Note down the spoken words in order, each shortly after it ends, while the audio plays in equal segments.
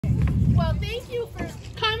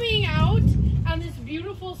coming out on this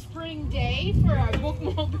beautiful spring day for our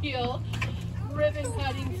bookmobile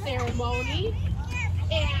ribbon-cutting ceremony.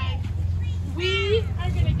 And we are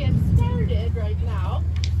going to get started right now.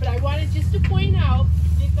 But I wanted just to point out,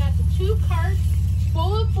 we've got the 2 carts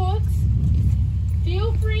full of books.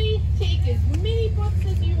 Feel free to take as many books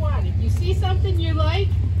as you want. If you see something you like,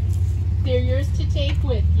 they're yours to take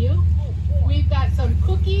with you. We've got some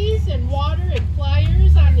cookies and water and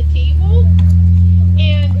flyers on the table.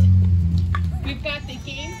 And we've got the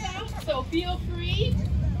games out, so feel free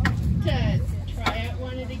to try out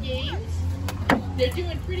one of the games. They're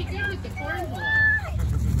doing pretty good with the cornhole.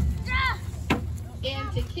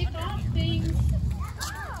 And to kick off things,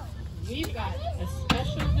 we've got a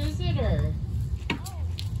special visitor.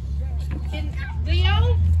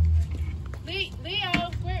 Leo?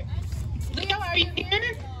 Leo, where? Leo, are you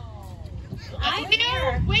here? I'm Leo,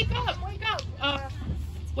 here. wake up.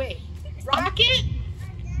 Wait, Rocket?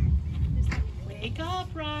 Wake up,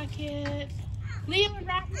 Rocket. Leo and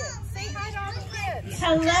Rocket, say hi to all the kids.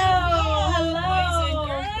 Hello, boys and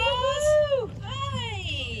girls.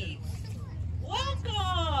 Hi.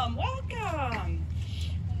 Welcome.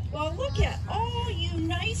 Well, look at all you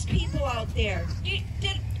nice people out there.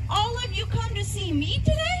 Did all of you come to see me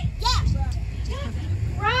today? Yeah.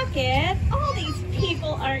 Rocket, all these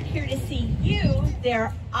people aren't here to see you.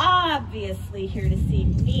 They're obviously here to see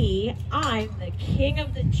me. I'm the king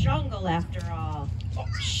of the jungle after all. Oh,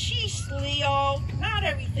 sheesh, Leo. Not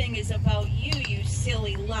everything is about you, you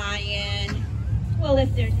silly lion. Well,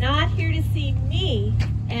 if they're not here to see me,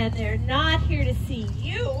 and they're not here to see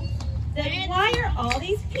you, then why are all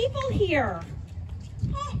these people here?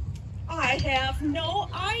 Huh, I have no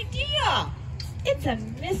idea. It's a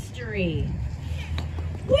mystery.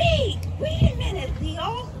 Wait a minute,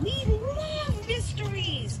 Leo. We love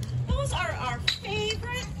mysteries. Those are our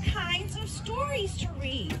favorite kinds of stories to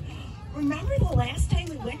read. Remember the last time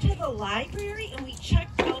we went to the library and we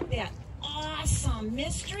checked out that awesome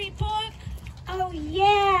mystery book? Oh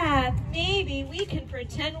yeah, maybe we can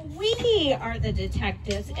pretend we are the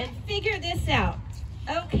detectives and figure this out.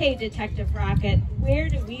 Okay, Detective Rocket, where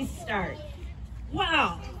do we start?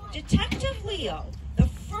 Wow, Detective Leo, the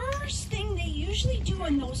first thing they usually do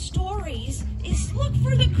in those stories is look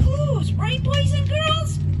for the clues, right, boys and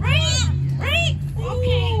girls? Right? Right?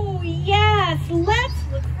 Okay. Oh yes, let's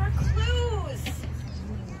look for clues.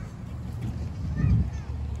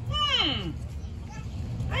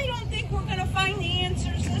 I don't think we're gonna find the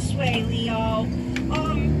answers this way, Leo.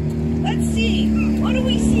 Let's see. What do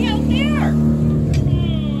we see out there?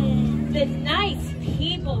 The nice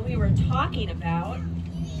people we were talking about.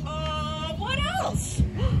 What else?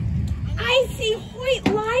 I see Hoyt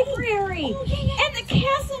Library and the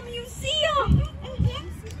Castle Museum.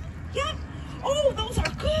 Yep. Oh, those are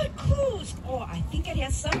good clues. Oh, I think it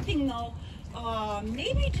has something though,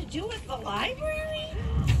 maybe to do with the library?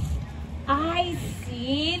 I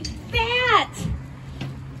see that.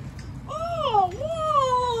 Oh,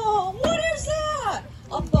 whoa! What is that?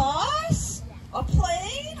 A bus? A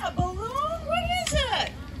plane? A balloon? What is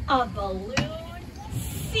it? A balloon?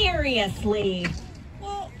 Seriously?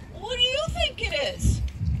 Well, what do you think it is?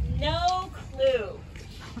 No clue.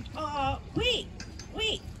 Wait.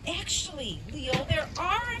 Actually, Leo, there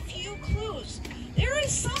are a few clues. There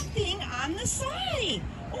is something on the side.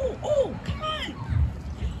 Oh, come on.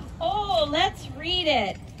 Oh, let's read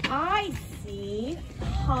it. I see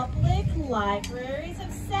Public Libraries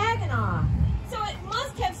of Saginaw. So it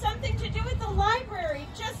must have something to do with the library,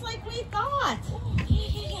 just like we thought. Oh,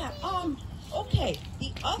 yeah. Okay.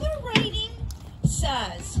 The other writing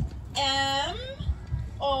says M-O-V-E.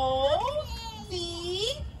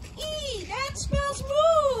 That spells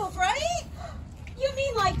move, right? You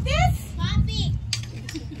mean like this? Poppy.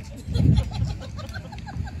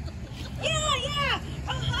 Yeah.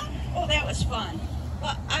 Oh, that was fun.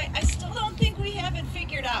 But I still don't think we have it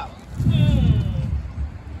figured out.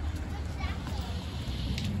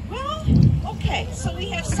 Well, okay, so we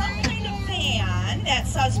have some kind of van that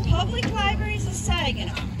says Public Libraries of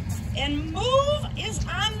Saginaw. And move is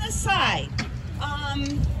on the side.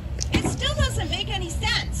 It still doesn't make any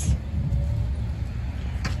sense.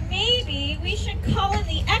 Maybe we should call in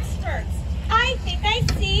the experts. I think I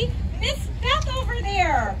see Miss Beth over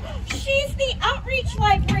there. She's the outreach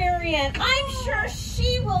librarian. I'm sure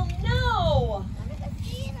she will know.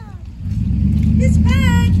 Miss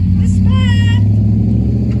Beth!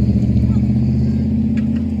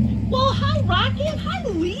 Well, hi, Rocket. Hi,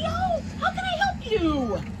 Leo. How can I help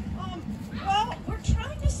you? Well, we're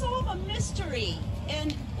trying to solve a mystery,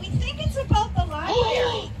 and we think it's about the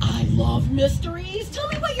library. I love mysteries. Tell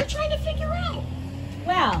me what you're trying to figure out.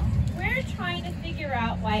 Well, we're trying to figure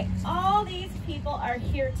out why all these people are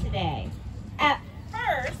here today. At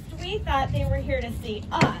first, we thought they were here to see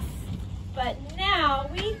us, but now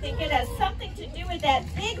we think it has something to do with that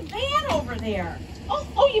big van over there.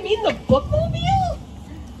 Oh, you mean the bookmobile?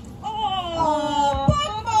 Oh,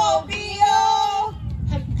 bookmobile!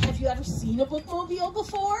 Have you ever seen a bookmobile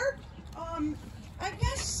before? I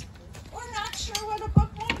guess we're not sure what a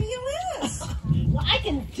bookmobile is. Well, I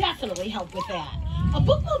can definitely help with that. A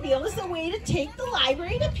bookmobile is a way to take the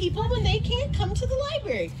library to people when they can't come to the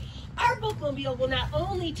library. Our bookmobile will not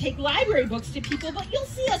only take library books to people, but you'll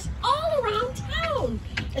see us all around town,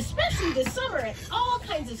 especially this summer at all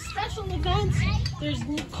kinds of special events. There's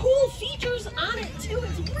cool features on it too.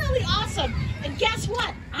 It's really awesome. And guess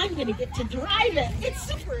what? I'm going to get to drive it. It's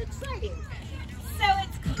super exciting. So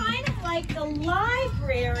it's kind of like the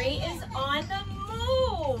library is on the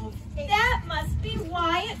move. That must be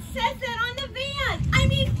why it says that on the van. I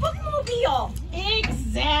mean, bookmobile.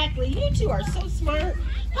 Exactly. You two are so smart.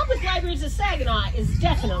 Public Libraries of Saginaw is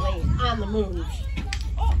definitely on the move.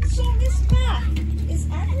 Oh, so Miss Beth, is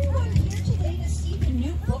everyone here today to see the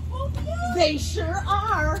new bookmobile? They sure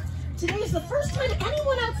are. Today is the first time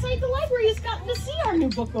anyone outside the library has gotten to see our new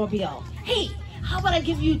bookmobile. Hey, how about I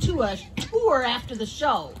give you two a tour after the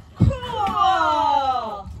show?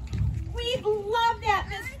 Cool. We'd love that,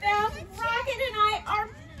 Miss Beth. Rocket and I are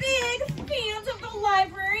big fans of the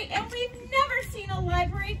library, and we've never seen a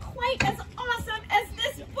library quite as awesome as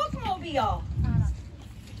this bookmobile.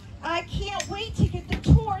 I can't wait to get the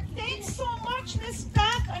tour. Thanks so much, Miss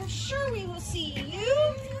Beth. I'm sure we will see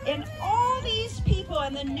you and all these people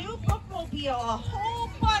in the new bookmobile a whole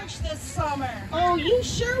bunch this summer. Oh, you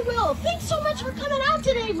sure will. Thanks so much for coming out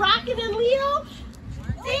today, Rocket and Leo.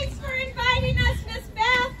 Thanks for inviting us, Miss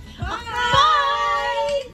Beth. Bye.